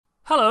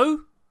Hello,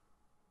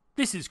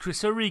 this is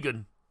Chris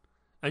O'Regan,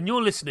 and you're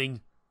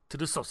listening to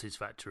The Sausage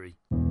Factory.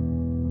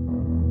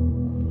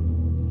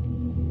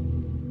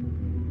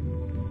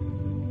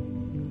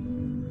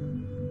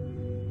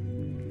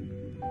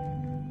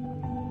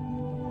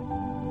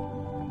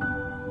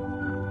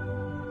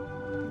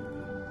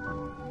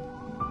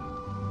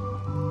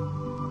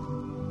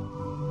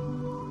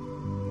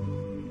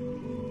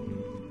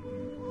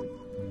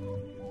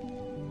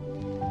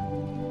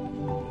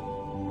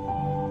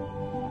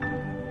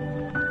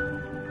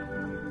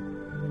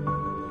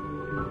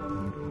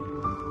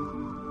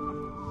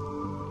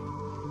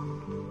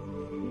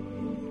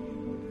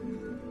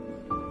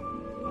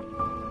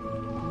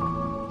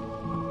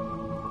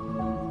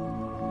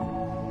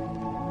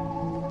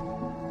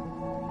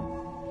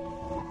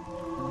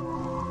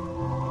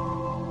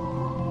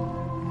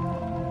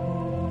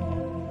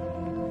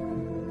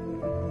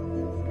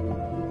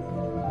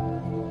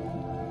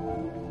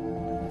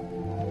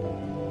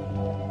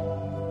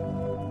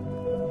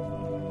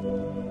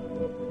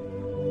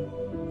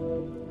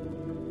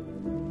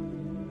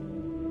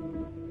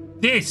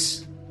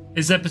 This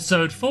is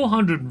episode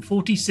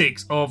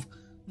 446 of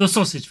The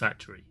Sausage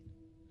Factory.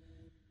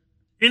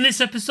 In this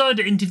episode,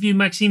 I interview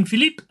Maxime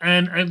Philippe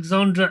and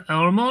Alexandre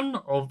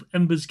Aramon of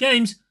Embers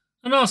Games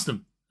and ask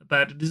them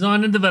about the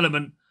design and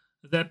development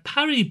of their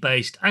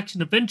parry-based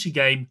action-adventure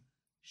game,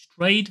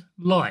 Strayed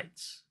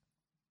Lights.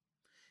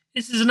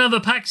 This is another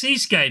PAX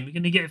East game. We're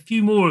going to get a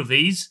few more of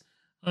these.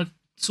 I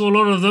saw a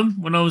lot of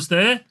them when I was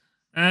there,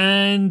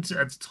 and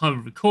at the time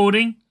of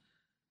recording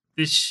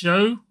this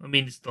show,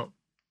 it's not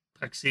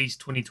PAX East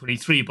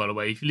 2023, by the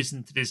way. If you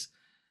listen to this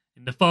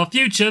in the far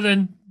future,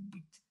 then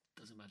it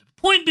doesn't matter.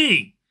 The point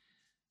being,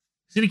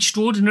 it's an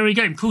extraordinary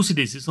game. Of course it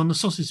is. It's on the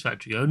Sausage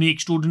Factory. Only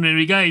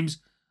extraordinary games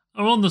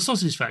are on the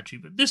Sausage Factory.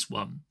 But this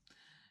one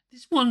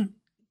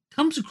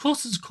comes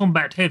across as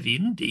combat heavy.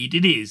 Indeed,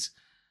 it is.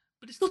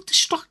 But it's not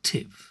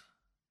destructive.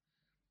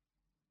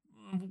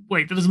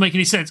 Wait, that doesn't make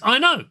any sense. I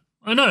know.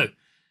 And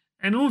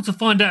in order to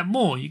find out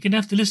more, you're going to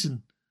have to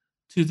listen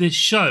to this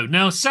show.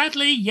 Now,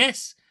 sadly,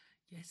 yes,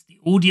 the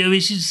audio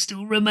issues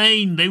still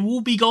remain. They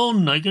will be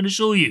gone, I can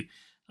assure you.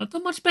 I've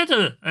done much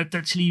better at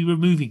actually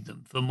removing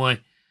them for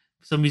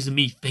some reason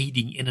me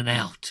fading in and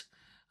out.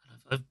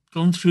 I've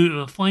gone through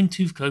a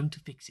fine-tooth comb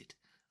to fix it.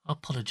 I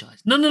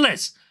apologise.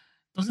 Nonetheless,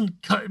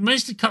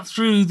 managed to cut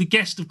through the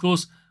guest, of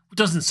course, who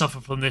doesn't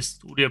suffer from this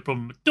audio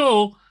problem at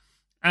all.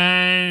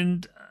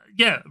 And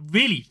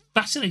really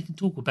fascinating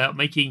talk about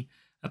making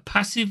a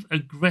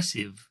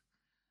passive-aggressive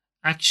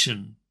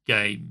action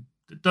game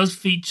that does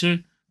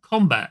feature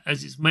combat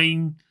as its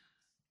main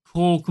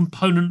core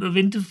component of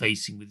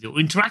interfacing with it, or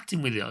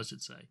interacting with it, I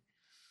should say.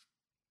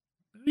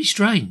 Very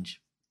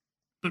strange,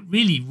 but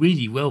really,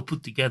 really well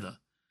put together.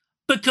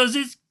 Because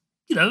it's,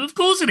 of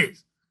course it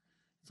is.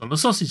 It's on the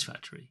Sausage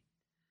Factory.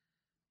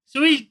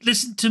 So we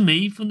listened to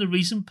me from the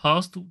recent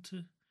past, talk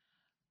to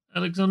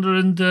Alexander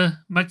and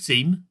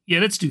Maxime.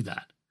 Yeah, let's do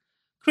that.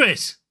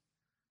 Chris,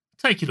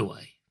 take it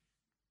away.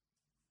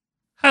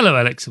 Hello,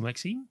 Alex and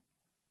Maxime.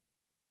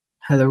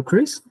 Hello,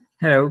 Chris.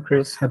 Hello,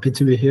 Chris. Happy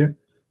to be here.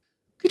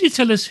 Could you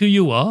tell us who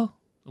you are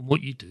and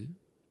what you do?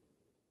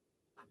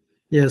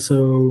 Yeah,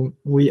 so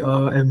we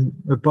are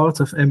a part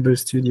of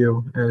Embers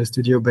Studio, a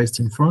studio based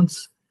in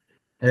France.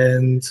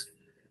 And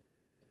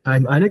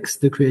I'm Alex,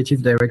 the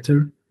creative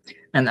director.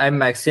 And I'm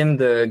Maxime,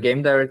 the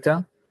game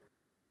director.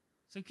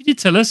 So could you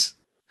tell us,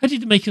 how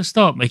did you make your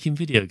start making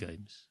video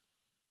games?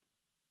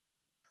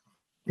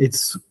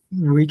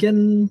 We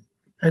can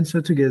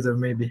answer together,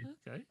 maybe.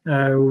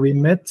 Okay. We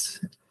met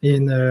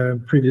in a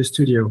previous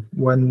studio,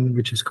 one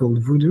which is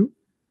called Voodoo,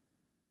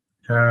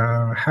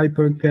 a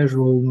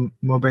hyper-casual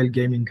mobile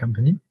gaming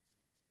company.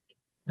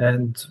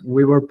 And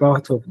we were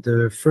part of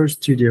the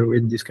first studio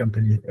in this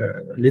company,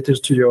 a little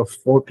studio of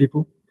 4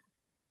 people.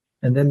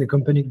 And then the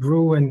company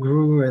grew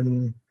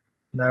and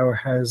now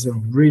has a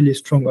really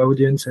strong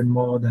audience and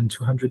more than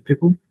 200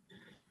 people.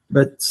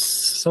 But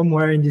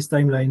somewhere in this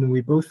timeline,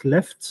 we both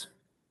left,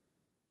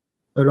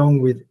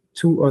 along with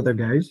 2 other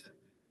guys.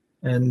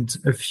 And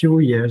a few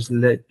years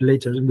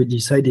later, we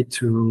decided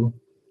to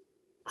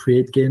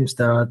create games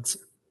that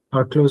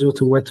are closer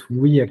to what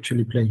we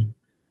actually play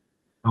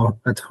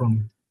at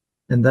home.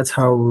 And that's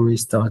how we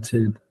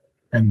started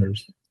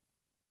Embers.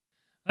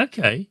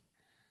 Okay.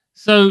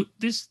 So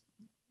this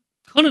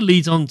kind of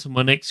leads on to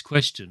my next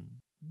question.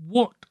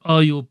 What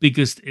are your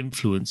biggest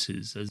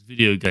influences as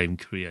video game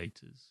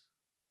creators?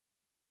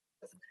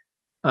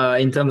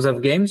 In terms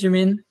of games, you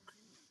mean?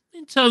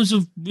 In terms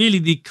of really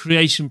the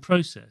creation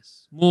process.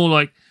 More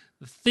like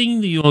the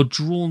thing that you are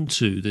drawn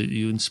to, that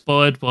you're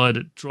inspired by,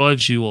 that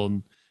drives you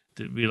on,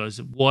 that realise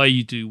that why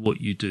you do what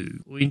you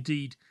do, or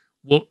indeed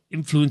what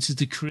influences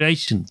the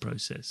creation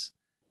process.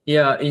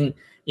 Yeah,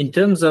 in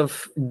terms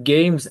of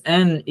games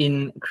and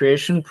in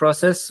creation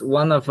process,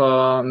 one of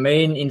our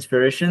main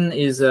inspiration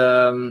is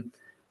Fumito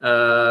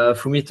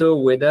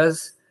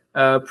Ueda's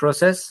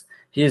process.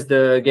 He's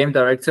the game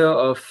director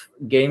of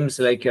games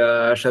like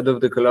Shadow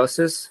of the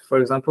Colossus, for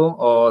example,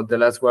 or The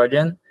Last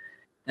Guardian.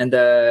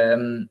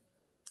 And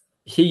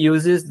he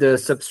uses the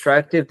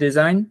subtractive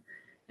design,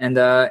 and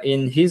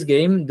in his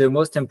game, the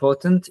most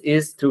important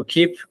is to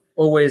keep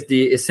always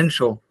the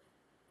essential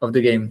of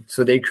the game.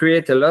 So they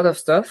create a lot of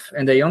stuff,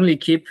 and they only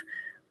keep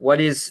what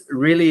is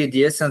really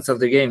the essence of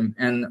the game,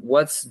 and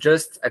what's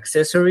just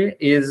accessory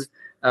is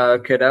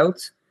cut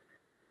out.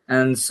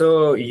 And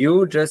so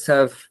you just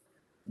have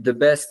the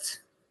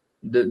best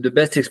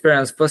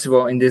experience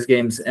possible in these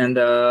games. And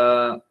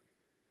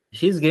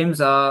his games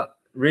are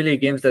really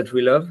games that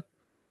we love,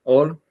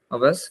 all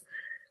of us,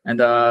 and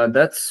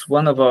that's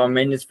one of our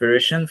main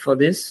inspiration for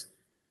this.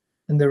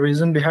 And the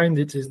reason behind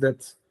it is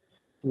that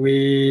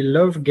we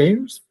love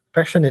games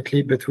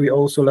passionately, but we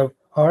also love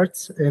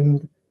art,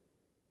 and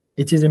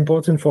it is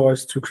important for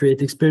us to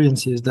create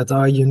experiences that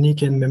are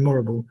unique and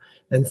memorable.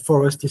 And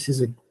for us, this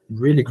is a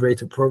really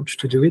great approach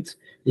to do it.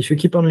 If you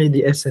keep only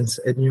the essence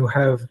and you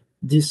have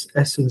this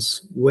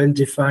essence well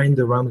defined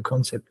around the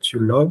concept you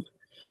love,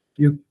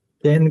 you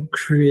can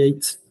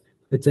create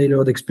a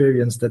tailored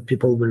experience that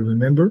people will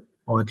remember,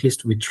 or at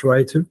least we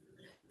try to.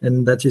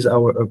 And that is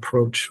our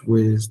approach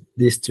with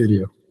this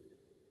studio.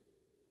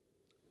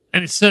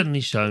 And it's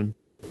certainly shown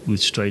with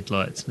Straight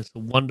Lights. And it's a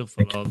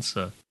wonderful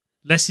answer.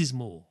 Less is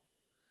more.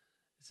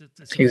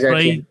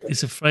 Exactly.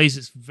 It's a phrase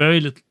that's very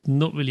little,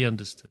 not really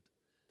understood.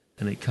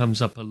 And it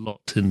comes up a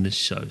lot in this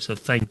show. So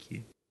thank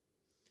you.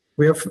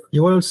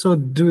 You also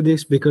do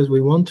this because we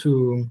want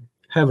to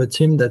have a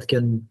team that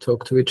can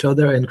talk to each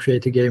other and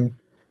create a game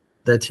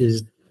that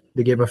is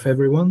the game of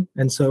everyone.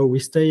 And so we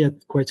stay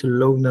at quite a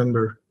low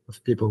number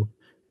of people.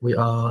 We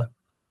are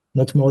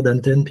not more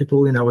than 10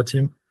 people in our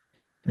team.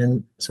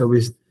 And so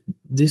with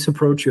this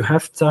approach, you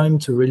have time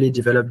to really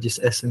develop this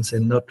essence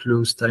and not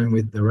lose time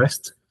with the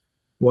rest,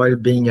 while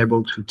being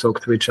able to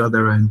talk to each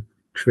other and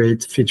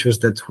create features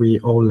that we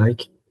all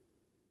like.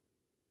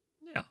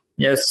 Yeah.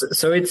 Yes.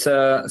 So it's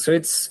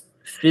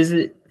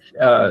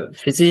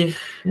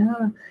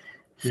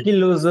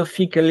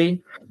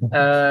philosophically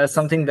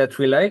something that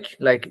we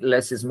like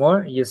less is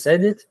more. You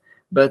said it,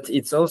 but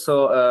it's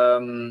also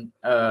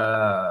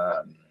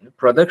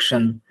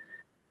production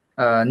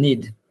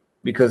need,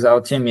 because our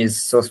team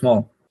is so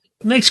small.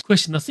 Next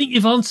question. I think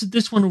you've answered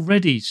this one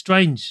already.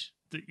 Strange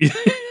that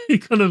you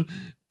kind of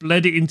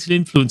bled it into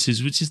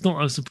influences, which is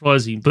not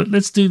surprising. But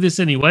let's do this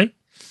anyway.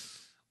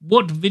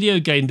 What video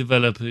game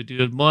developer do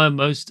you admire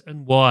most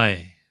and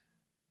why?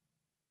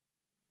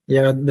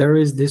 Yeah, there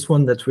is this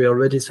one that we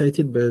already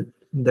cited, but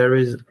there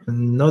is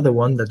another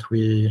one that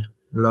we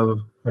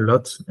love a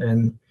lot,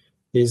 and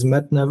he's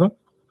Matt Nava.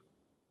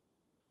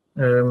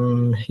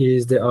 He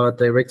is the art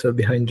director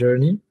behind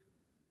Journey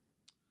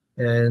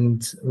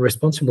and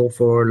responsible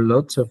for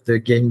lots of the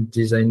game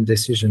design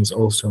decisions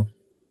also.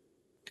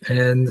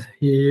 And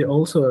he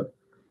also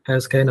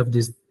has kind of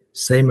this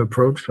same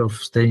approach of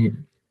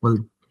staying, well,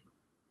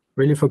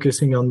 really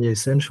focusing on the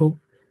essential.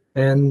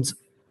 And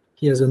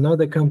he has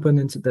another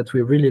component that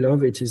we really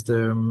love. It is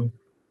the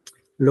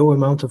low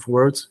amount of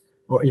words,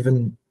 or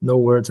even no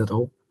words at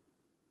all,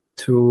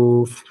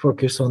 to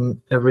focus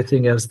on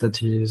everything else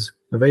that is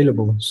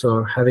available.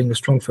 So having a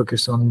strong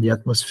focus on the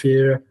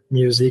atmosphere,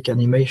 music,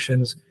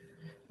 animations,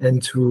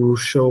 and to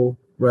show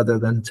rather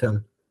than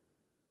tell.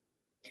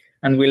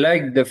 And we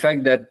like the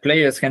fact that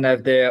players can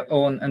have their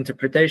own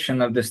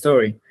interpretation of the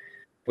story.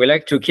 We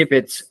like to keep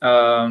it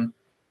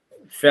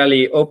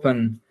fairly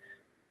open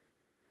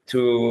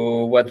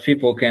to what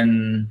people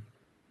can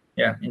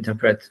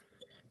interpret.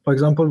 For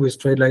example, with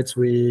Straight Lights,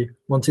 we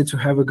wanted to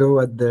have a go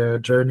at the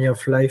journey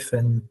of life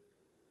and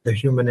the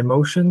human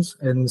emotions.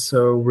 And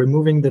so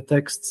removing the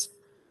texts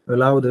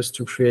allowed us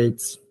to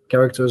create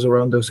characters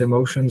around those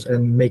emotions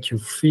and make you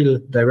feel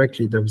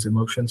directly those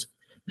emotions,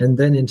 and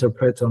then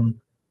interpret on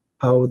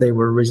how they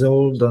were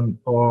resolved on,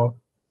 or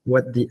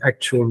what the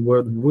actual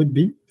word would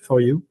be for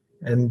you.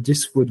 And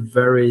this would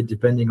vary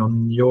depending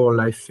on your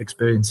life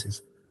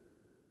experiences.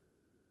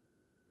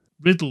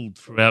 Riddled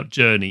throughout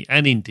Journey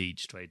and indeed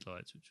Straight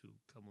Lights, which will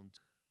come on to,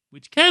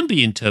 which can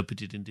be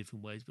interpreted in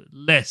different ways, but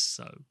less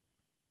so.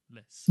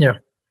 Yeah.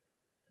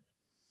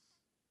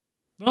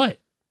 Right.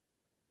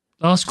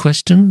 Last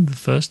question, the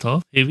first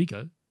half. Here we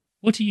go.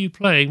 What are you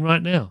playing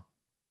right now?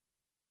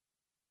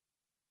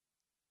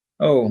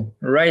 Oh,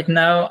 right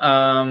now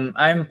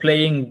I'm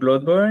playing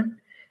Bloodborne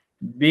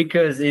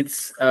because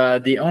it's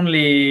the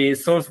only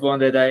Soulsborne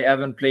that I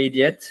haven't played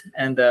yet,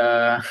 and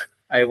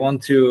I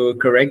want to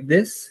correct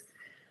this.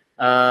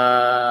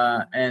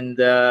 Yeah,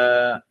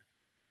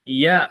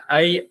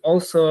 I'm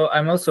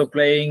also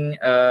playing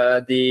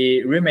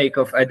the remake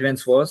of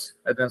Advance Wars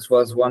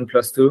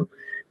 1+2.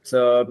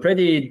 So a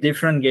pretty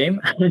different game.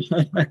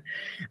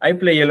 I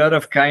play a lot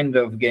of kind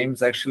of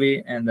games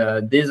actually, and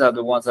these are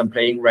the ones I'm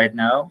playing right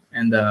now.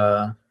 And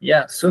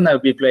soon I'll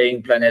be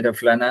playing Planet of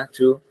Lana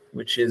too,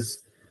 which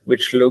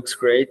looks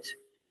great,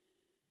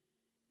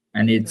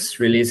 and it's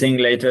releasing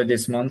later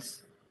this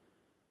month.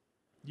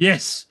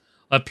 Yes,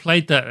 I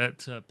played that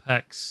at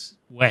PAX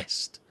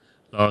West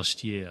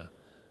last year,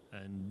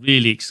 and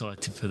really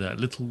excited for that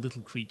little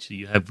creature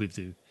you have with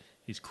you.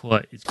 It's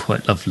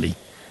quite lovely.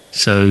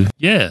 So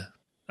yeah,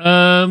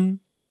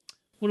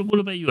 What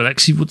about you,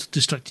 Alexi? What's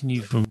distracting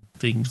you from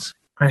things?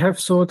 I have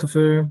sort of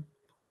a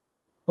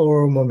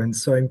horror moment,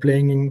 so I'm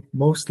playing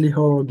mostly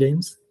horror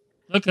games.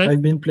 Okay.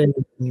 I've been playing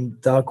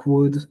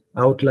Darkwood,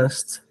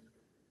 Outlast,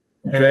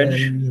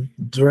 Dredge. and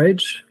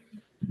Dredge,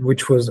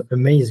 which was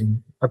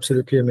amazing,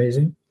 absolutely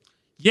amazing.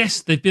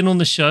 Yes, they've been on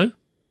the show.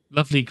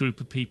 Lovely group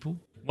of people.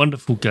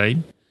 Wonderful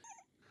game.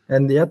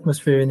 And the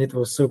atmosphere in it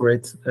was so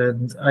great.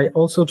 And I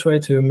also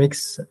tried to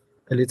mix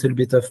a little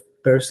bit of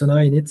Persona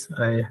in it.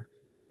 I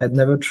had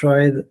never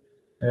tried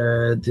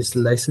this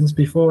license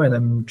before, and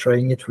I'm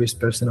trying it with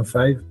Persona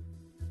 5,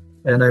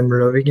 and I'm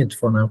loving it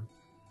for now.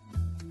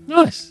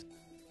 Nice.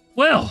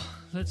 Well,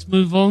 let's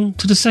move on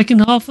to the second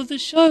half of the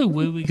show,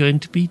 where we're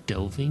going to be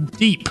delving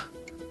deep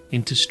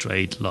into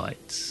Strayed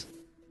Lights.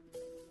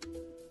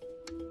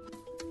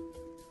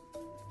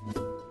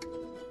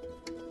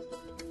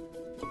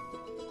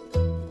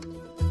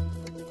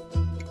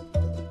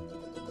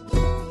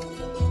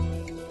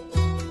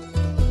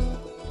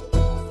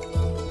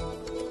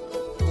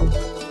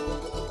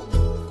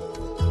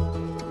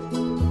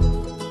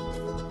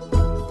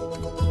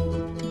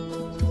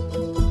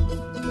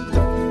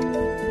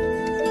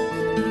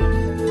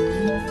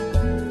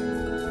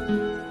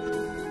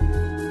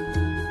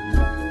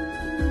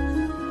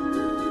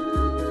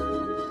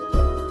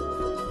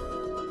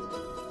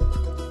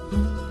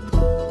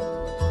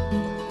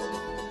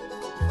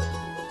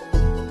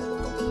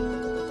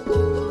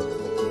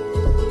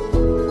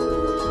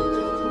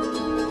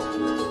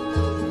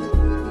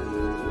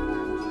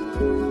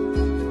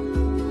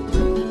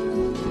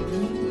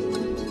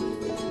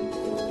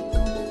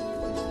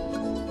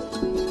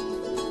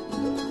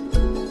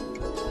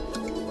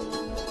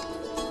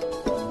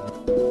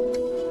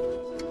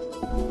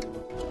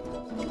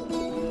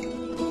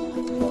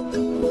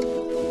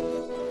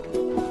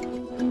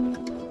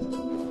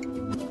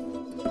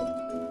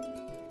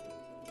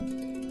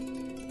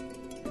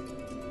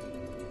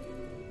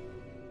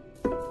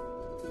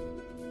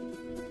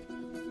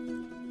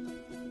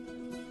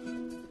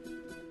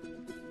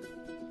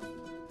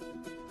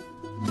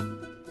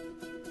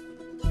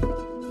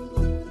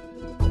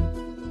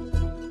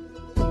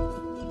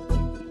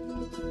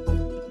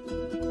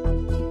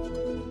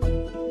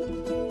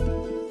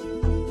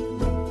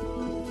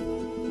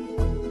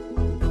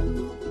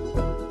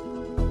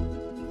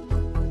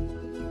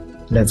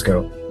 Let's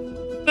go.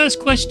 First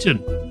question.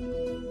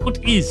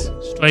 What is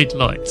Strayed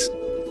Lights?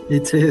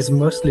 It is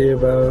mostly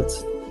about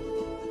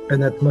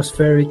an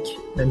atmospheric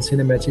and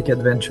cinematic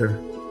adventure,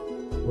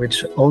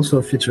 which also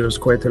features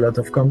quite a lot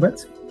of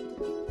combat,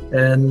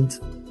 and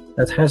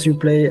that has you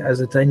play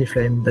as a tiny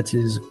flame that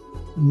is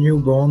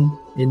newborn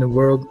in a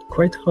world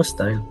quite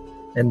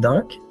hostile and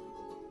dark,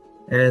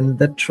 and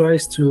that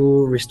tries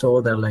to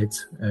restore their light.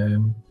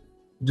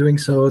 Doing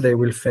so, they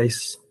will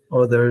face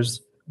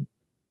others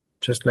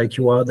just like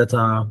you are that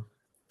are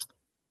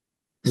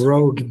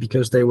rogue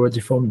because they were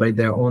deformed by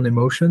their own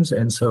emotions,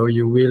 and so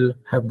you will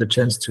have the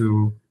chance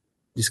to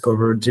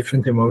discover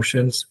different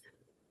emotions.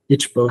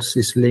 Each boss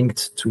is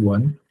linked to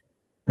one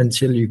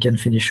until you can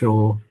finish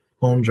your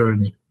own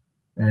journey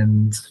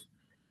and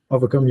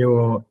overcome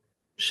your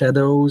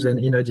shadows and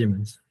inner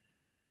demons.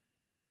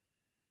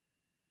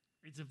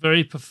 It's a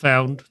very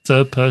profound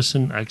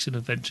third-person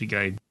action-adventure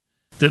game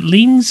that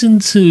leans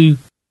into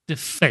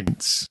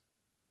defense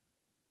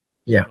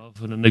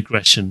rather than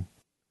aggression.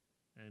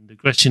 And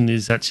aggression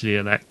is actually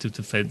an act of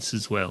defense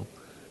as well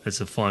as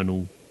a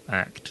final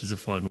act, as a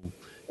final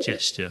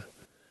gesture.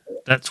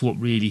 That's what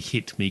really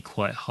hit me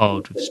quite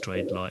hard with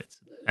Strayed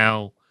Lights,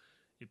 how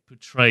it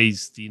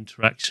portrays the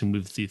interaction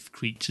with the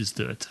creatures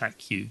that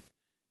attack you.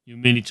 You're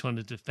merely trying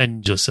to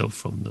defend yourself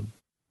from them.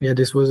 Yeah,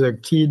 this was a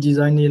key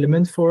design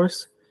element for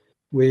us.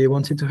 We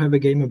wanted to have a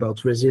game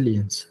about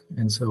resilience.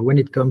 And so when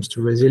it comes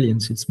to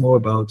resilience, it's more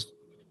about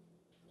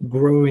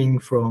growing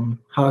from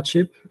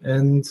hardship,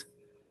 and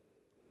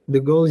the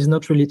goal is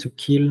not really to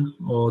kill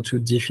or to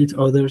defeat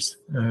others.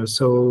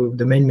 So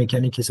the main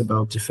mechanic is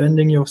about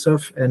defending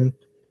yourself and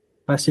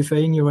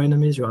pacifying your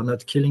enemies. You are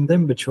not killing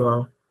them, but you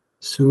are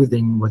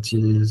soothing what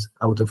is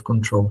out of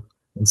control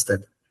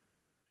instead.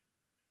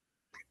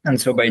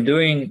 And so by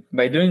doing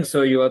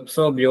so, you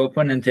absorb your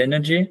opponent's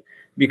energy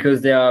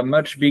because they are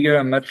much bigger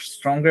and much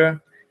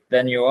stronger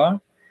than you are.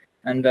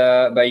 And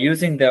by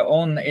using their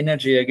own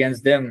energy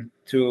against them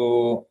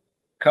to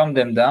calm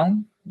them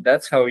down,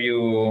 that's how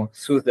you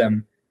soothe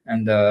them.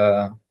 And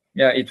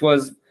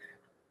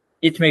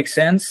it makes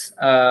sense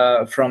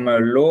from a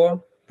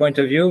lore point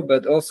of view,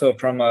 but also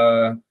from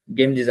a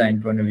game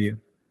design point of view.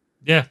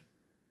 Yeah.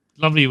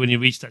 Lovely when you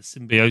reach that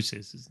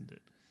symbiosis, isn't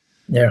it?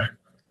 Yeah.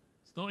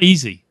 It's not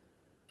easy.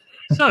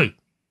 So,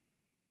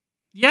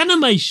 the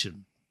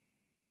animation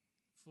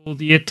for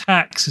the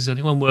attacks, as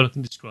only one word I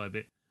can describe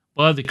it,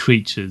 by the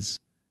creatures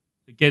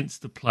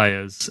against the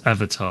player's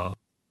avatar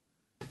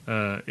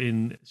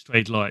in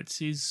Strayed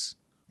Lights is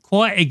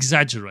quite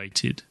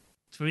exaggerated.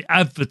 It's very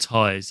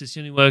advertised. It's the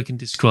only way I can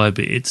describe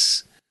it.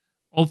 It's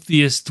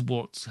obvious to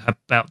what's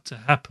about to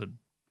happen.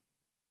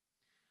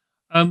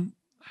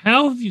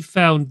 How have you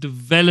found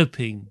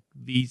developing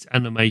these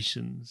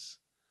animations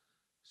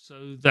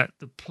so that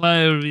the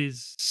player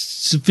is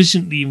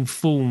sufficiently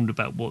informed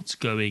about what's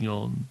going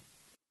on?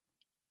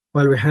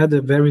 Well, we had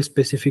a very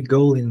specific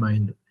goal in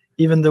mind.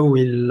 Even though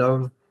we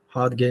love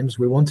hard games,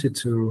 we wanted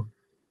to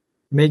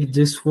make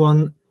this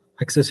one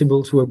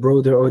accessible to a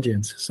broader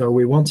audience. So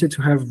we wanted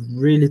to have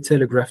really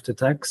telegraphed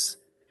attacks.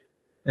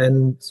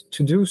 And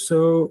to do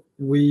so,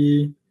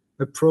 we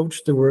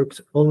approached the work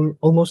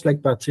almost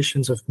like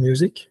partitions of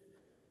music.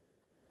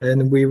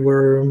 And we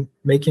were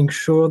making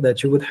sure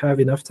that you would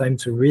have enough time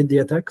to read the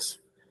attacks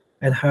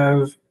and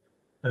have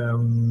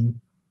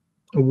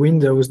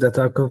windows that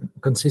are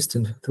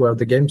consistent throughout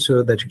the game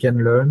so that you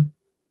can learn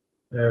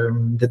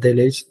the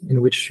delays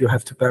in which you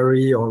have to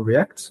parry or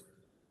react.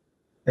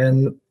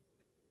 And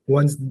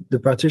once the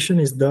partition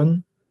is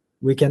done,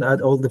 we can add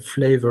all the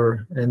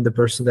flavor and the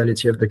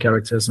personality of the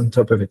characters on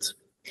top of it.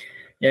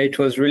 Yeah, it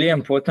was really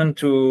important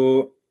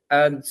to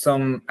add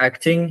some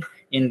acting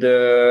in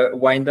the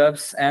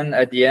wind-ups and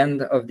at the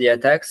end of the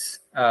attacks,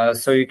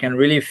 so you can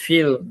really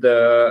feel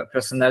the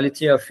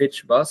personality of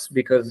each boss,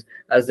 because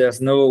as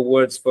there's no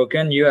word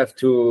spoken, you have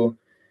to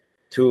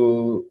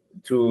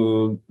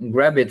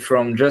grab it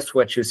from just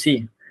what you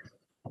see.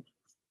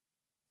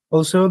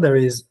 Also, there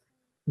is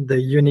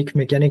the unique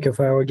mechanic of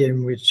our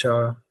game, which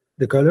are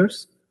the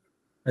colors.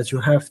 As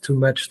you have to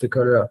match the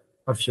color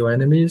of your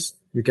enemies,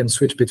 you can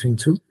switch between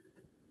two,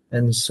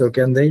 and so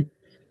can they.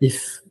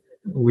 If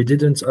we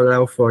didn't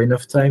allow for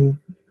enough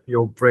time,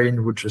 your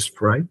brain would just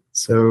fry.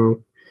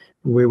 So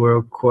we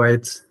were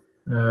quite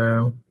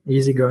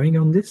easygoing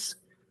on this,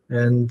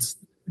 and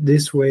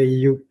this way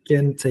you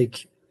can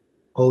take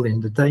all in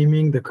the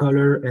timing, the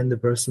color, and the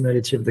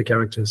personality of the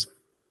characters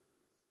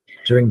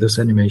during those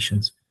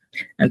animations.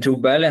 And to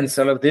balance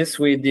all of this,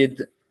 we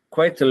did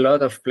quite a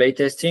lot of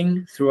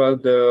playtesting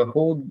throughout the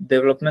whole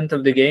development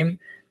of the game.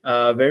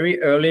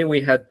 Very early,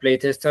 we had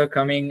playtester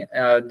coming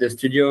the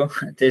studio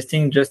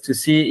testing just to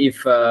see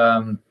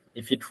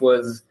if it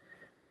was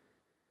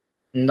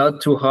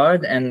not too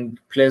hard and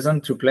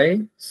pleasant to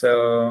play.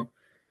 So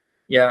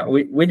yeah,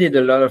 we did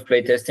a lot of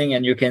playtesting,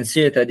 and you can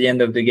see it at the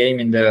end of the game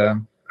in the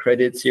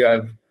credits. You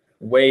have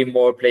way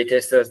more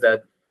playtesters than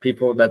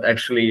people that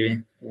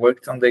actually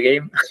worked on the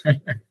game.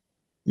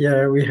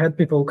 Yeah, we had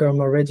people come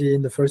already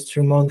in the first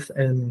few months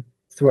and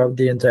throughout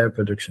the entire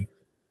production.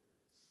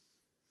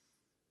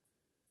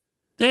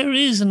 There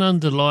is an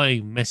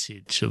underlying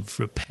message of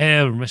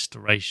repair and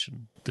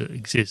restoration that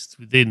exists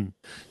within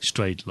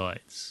Strayed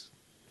Lights.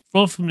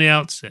 From the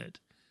outset,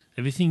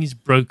 everything is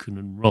broken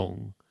and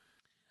wrong.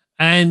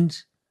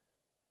 And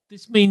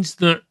this means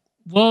that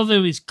while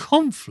there is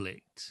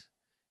conflict,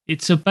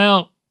 it's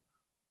about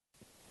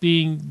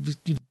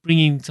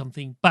bringing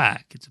something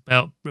back. It's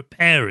about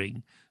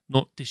repairing,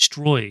 not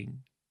destroying.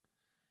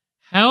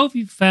 How have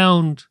you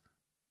found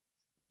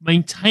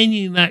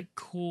maintaining that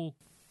core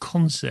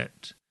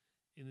concept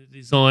in the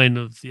design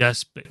of the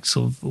aspects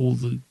of all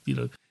the,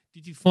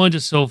 did you find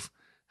yourself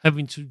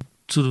having to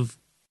sort of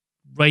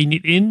rein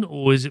it in,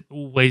 or is it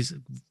always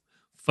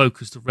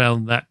focused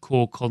around that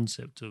core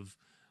concept of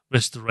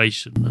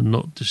restoration and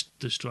not just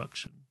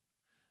destruction?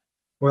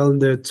 Well,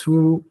 the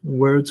two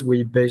words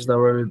we based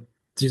our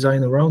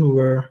design around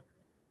were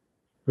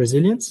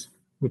resilience,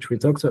 which we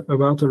talked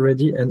about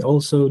already, and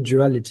also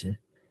duality.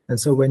 And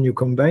so when you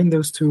combine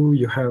those two,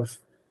 you have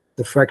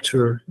the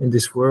fracture in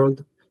this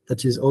world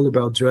that is all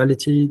about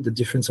duality, the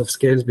difference of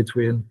scales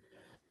between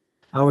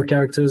our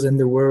characters and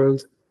the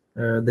world,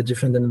 the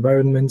different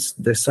environments,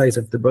 the size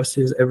of the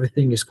bosses,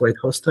 everything is quite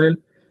hostile.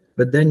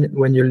 But then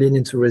when you lean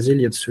into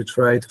resilience to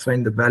try to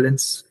find the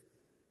balance,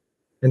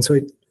 and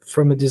so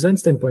from a design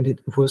standpoint, it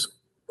was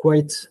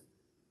quite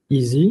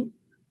easy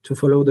to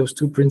follow those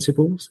two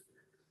principles.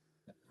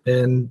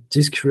 And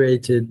this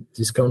created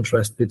this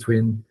contrast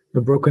between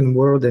the broken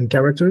world and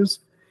characters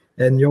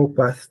and your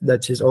path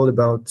that is all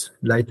about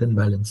light and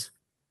balance.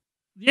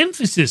 The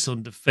emphasis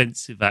on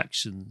defensive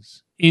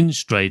actions in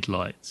Strayed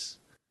Lights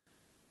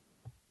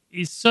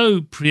is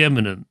so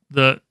preeminent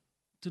that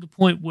to the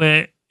point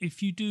where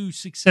if you do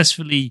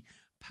successfully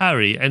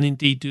parry and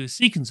indeed do a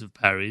sequence of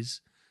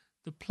parries,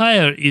 the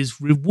player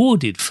is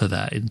rewarded for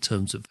that in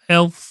terms of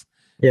health,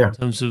 in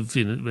terms of,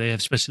 they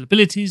have special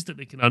abilities that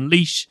they can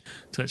unleash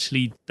to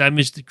actually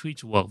damage the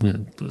creature. Well,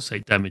 let's say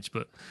damage,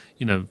 but,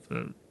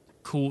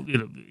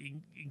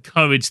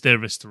 encourage their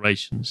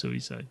restoration, so we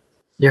say.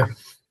 Yeah.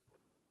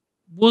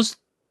 Was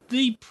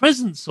the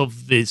presence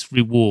of these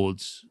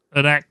rewards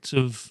an act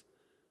of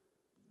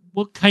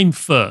what came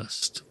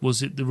first?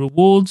 Was it the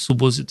rewards, or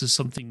was it just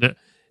something that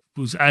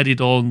was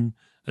added on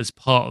as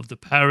part of the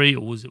parry,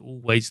 or was it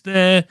always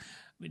there?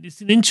 I mean,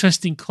 it's an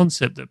interesting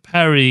concept that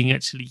parrying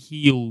actually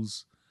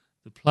heals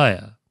the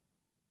player.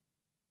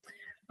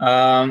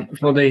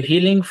 For the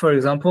healing, for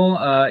example,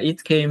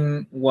 it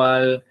came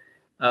while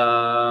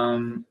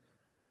game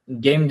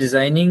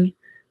designing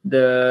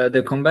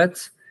the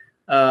combat.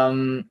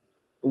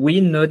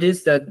 We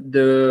noticed that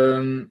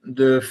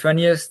the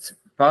funniest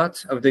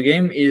part of the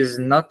game is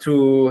not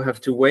to have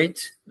to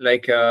wait.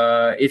 Like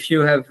if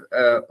you have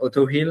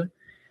auto heal,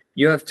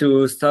 you have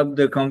to stop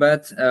the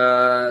combat,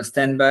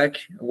 stand back,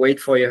 wait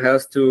for your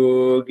health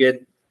to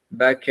get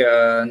back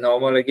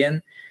normal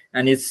again,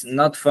 and it's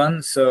not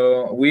fun.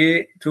 So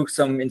we took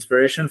some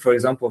inspiration, for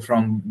example,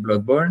 from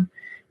Bloodborne,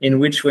 in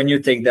which when you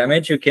take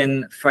damage, you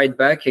can fight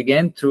back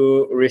again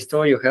to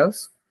restore your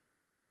health.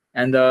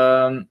 And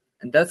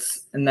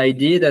that's an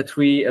idea that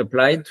we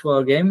applied to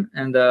our game.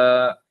 And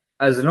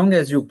as long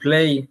as you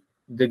play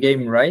the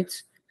game right,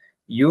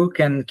 you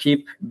can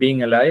keep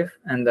being alive,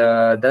 and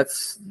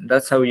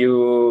that's how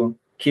you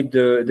keep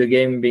the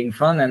game being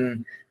fun,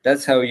 and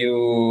that's how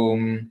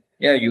you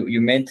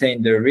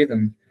maintain the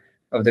rhythm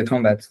of the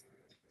combat.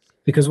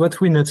 Because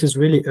what we noticed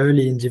really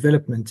early in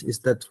development is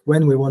that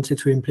when we wanted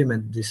to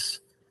implement this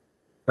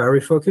parry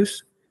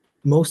focus,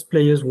 most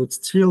players would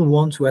still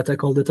want to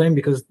attack all the time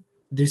because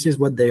this is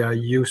what they are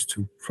used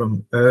to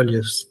from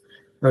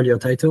earlier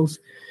titles.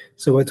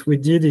 So what we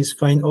did is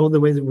find all the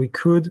ways we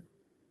could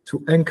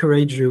to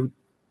encourage you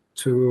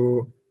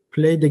to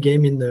play the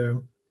game in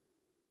the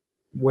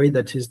way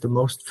that is the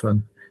most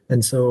fun.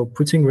 And so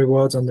putting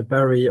rewards on the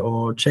parry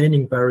or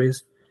chaining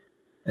parries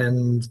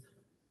and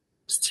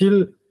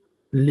still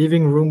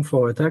leaving room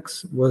for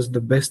attacks was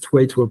the best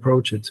way to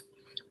approach it.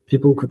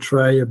 People could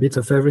try a bit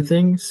of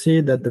everything,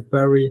 see that the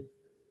parry,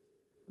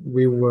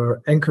 we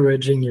were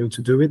encouraging you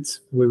to do it.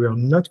 We were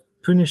not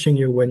punishing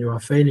you when you are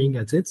failing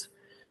at it.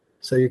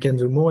 So you can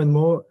do more and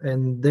more,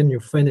 and then you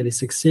finally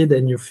succeed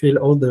and you feel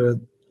all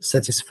the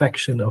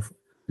satisfaction of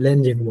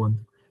landing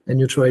one. And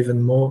you try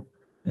even more,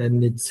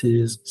 and it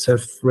is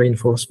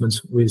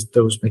self-reinforcement with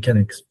those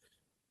mechanics.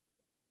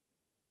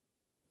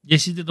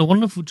 Yes, you did a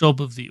wonderful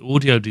job of the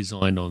audio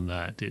design on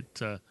that.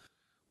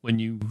 When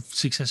you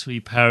successfully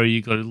parry,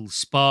 you got a little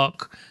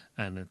spark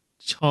and a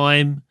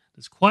chime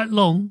that's quite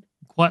long,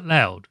 quite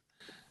loud.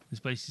 It's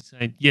basically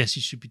saying, yes,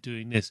 you should be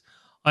doing this.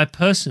 I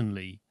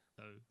personally,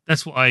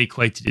 that's what I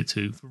equated it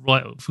to,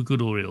 for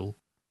good or ill.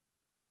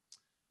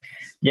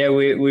 Yeah,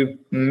 we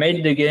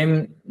made the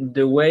game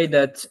the way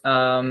that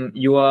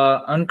you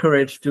are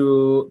encouraged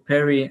to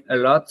parry a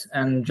lot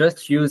and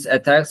just use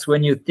attacks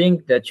when you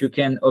think that you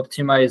can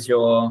optimize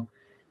your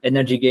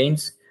energy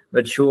gains,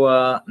 but you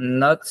are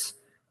not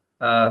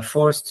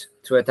forced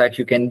to attack.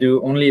 You can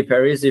do only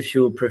parries if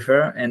you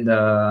prefer, and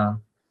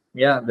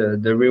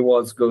the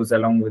rewards goes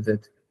along with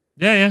it.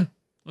 Yeah.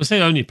 I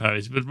say only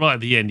parries, but right at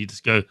the end you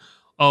just go,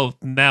 oh,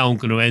 now I'm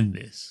going to end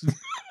this.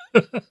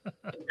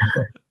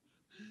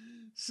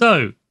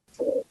 So,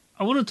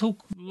 I want to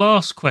talk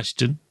last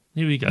question.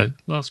 Here we go.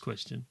 Last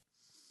question.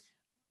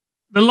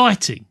 The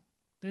lighting.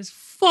 There's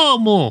far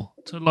more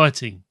to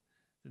lighting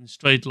than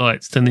straight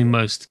lights than in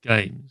most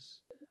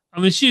games.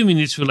 I'm assuming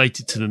it's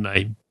related to the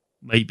name.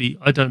 Maybe.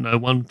 I don't know.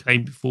 One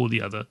came before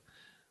the other.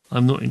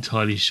 I'm not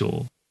entirely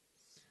sure.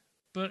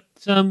 But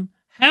how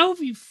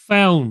have you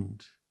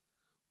found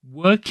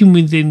working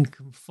within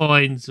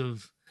confines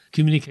of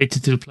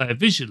communicating to the player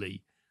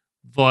visually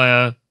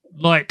via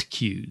light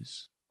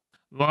cues?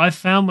 Well, I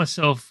found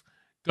myself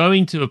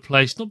going to a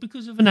place not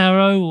because of an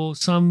arrow or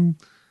some,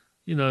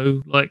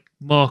 like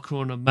marker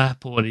on a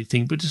map or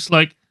anything, but just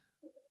like,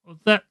 oh,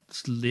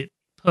 that's lit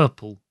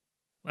purple.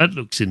 That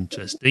looks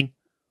interesting.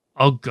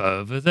 I'll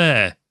go over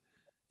there.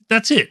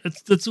 That's it.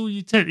 That's all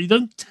you tell. You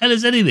don't tell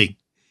us anything.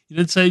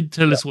 You don't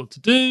tell us what to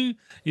do.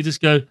 You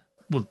just go,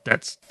 well,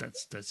 that's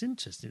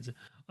interesting.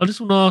 I just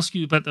want to ask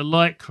you about the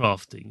light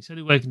crafting. It's the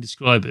only way I can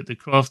describe it, the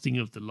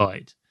crafting of the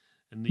light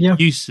and the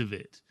use of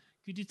it.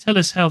 Could you tell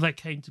us how that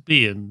came to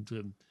be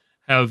and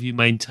how have you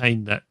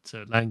maintained that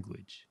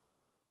language?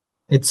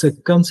 It's a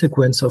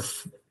consequence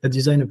of a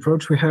design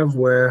approach we have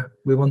where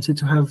we wanted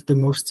to have the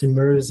most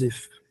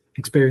immersive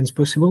experience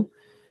possible.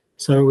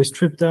 So we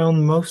stripped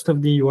down most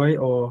of the UI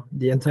or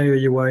the entire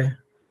UI.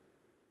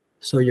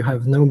 So you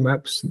have no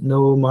maps,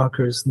 no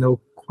markers, no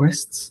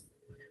quests.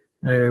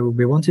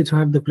 We wanted to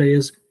have the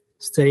players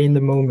stay in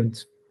the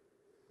moment.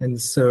 And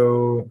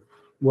so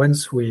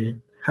once we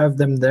have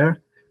them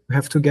there, we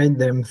have to guide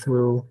them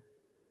through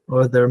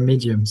other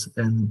mediums.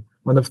 And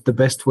one of the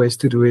best ways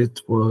to do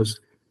it was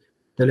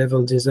the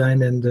level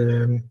design and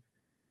the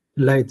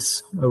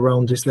lights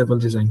around this level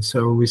design.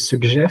 So we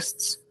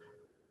suggest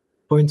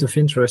points of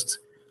interest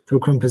through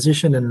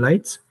composition and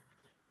light.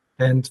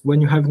 And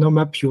when you have no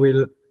map, you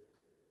will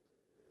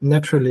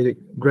naturally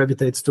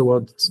gravitate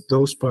towards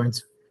those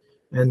points.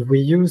 And we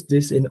use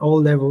this in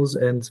all levels,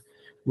 and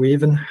we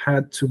even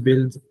had to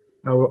build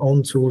our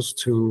own tools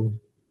to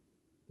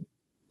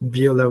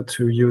be allowed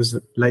to use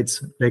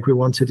lights like we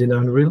wanted in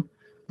Unreal,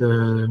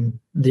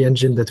 the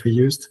engine that we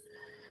used.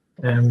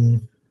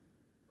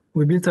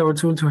 We built our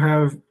tool to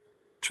have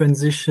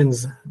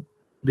transitions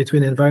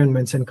between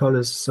environments and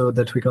colors so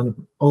that we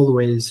can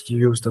always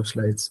use those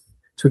lights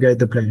to guide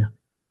the player.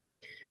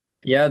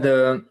 Yeah,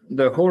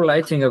 the whole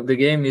lighting of the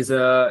game is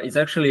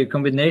actually a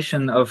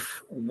combination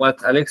of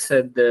what Alex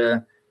said,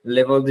 the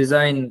level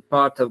design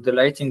part of the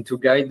lighting to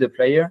guide the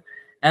player,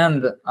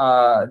 and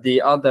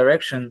the art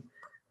direction.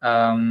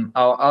 Our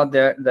art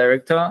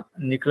director,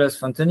 Nicolas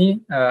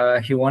Fontani,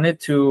 he wanted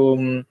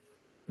to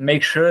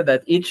make sure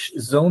that each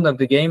zone of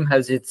the game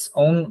has its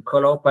own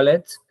color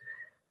palette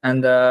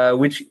and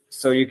which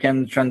so you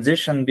can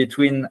transition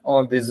between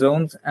all the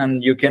zones,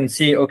 and you can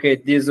see, okay,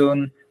 this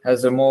zone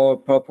has a more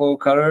purple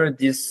color,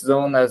 this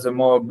zone has a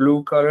more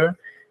blue color,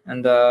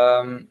 and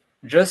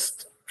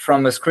just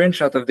from a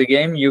screenshot of the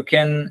game, you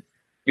can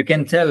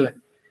tell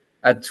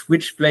at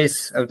which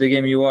place of the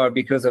game you are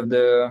because of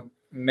the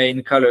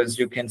main colors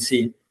you can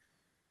see.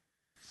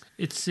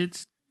 It's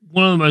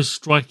one of the most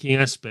striking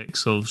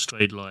aspects of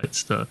Strayed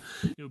Lights that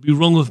it would be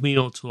wrong of me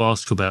not to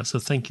ask about. So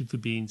thank you for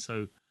being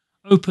so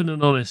open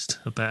and honest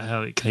about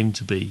how it came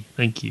to be.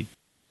 Thank you.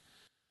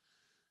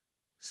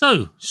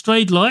 So,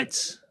 Strayed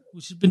Lights,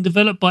 which has been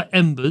developed by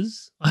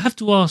Embers. I have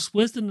to ask,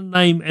 where's the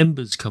name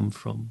Embers come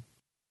from?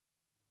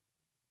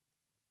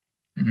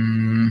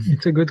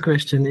 It's a good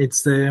question.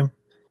 It's an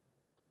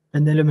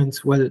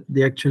element. Well,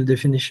 the actual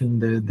definition,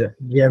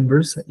 the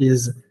embers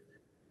is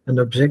an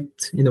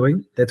object in a way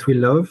that we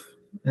love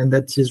and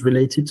that is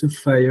related to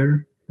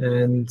fire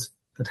and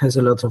that has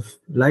a lot of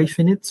life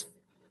in it.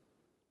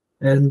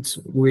 And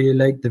we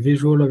like the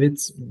visual of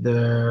it,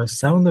 the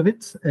sound of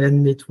it,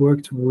 and it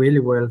worked really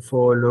well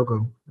for a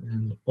logo.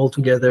 And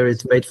altogether,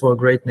 it made for a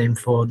great name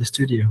for the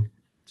studio.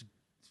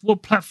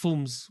 What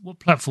platforms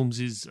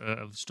is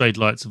Strayed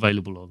Lights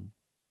available on?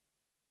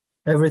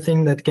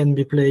 Everything that can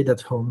be played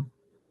at home,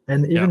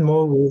 and even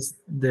more with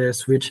the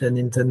Switch and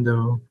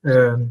Nintendo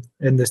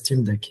and the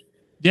Steam Deck.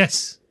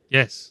 Yes.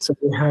 So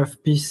we have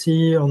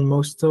PC on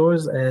most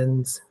stores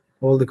and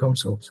all the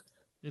consoles.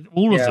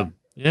 All of them,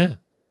 yeah.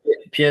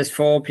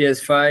 PS4,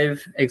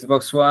 PS5,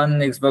 Xbox One,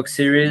 Xbox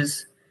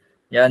Series,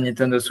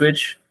 Nintendo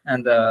Switch,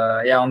 and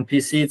on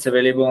PC it's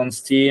available on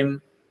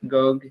Steam,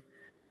 GOG,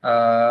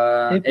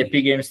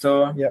 Epic Game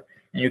Store, and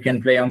you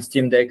can play on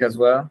Steam Deck as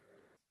well.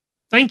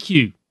 Thank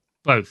you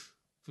both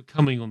for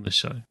coming on the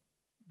show.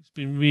 It's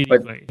been really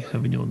great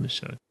having you on the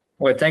show.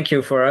 Well, thank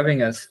you for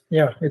having us.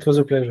 Yeah, it was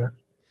a pleasure.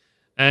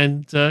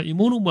 And you're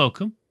more than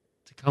welcome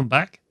to come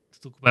back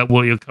to talk about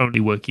what you're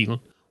currently working on,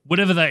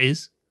 whatever that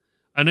is.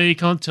 I know you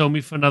can't tell me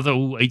for another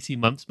 18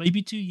 months,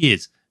 maybe 2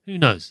 years. Who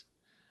knows?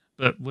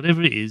 But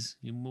whatever it is,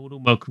 you're more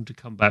than welcome to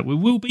come back. We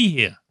will be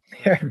here.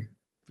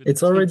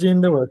 It's already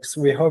in the works.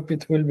 We hope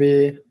it will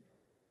be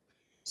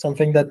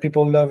something that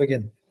people love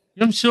again.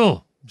 I'm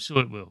sure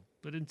it will.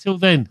 But until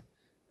then,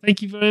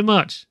 thank you very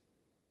much.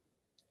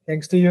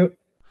 Thanks to you.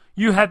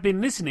 You have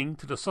been listening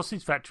to the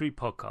Sausage Factory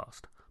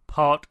podcast,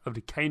 part of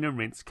the Cane and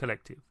Rinse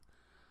Collective.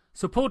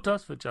 Support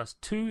us for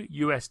just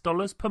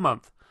 $2 per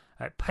month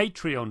at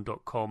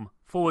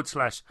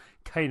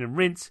patreon.com/Cane and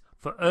Rinse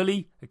for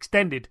early,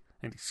 extended,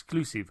 and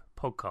exclusive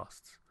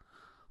podcasts.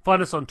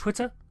 Find us on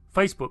Twitter,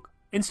 Facebook,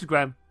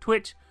 Instagram,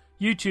 Twitch,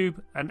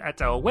 YouTube, and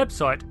at our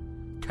website,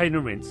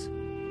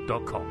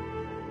 caneandrinse.com.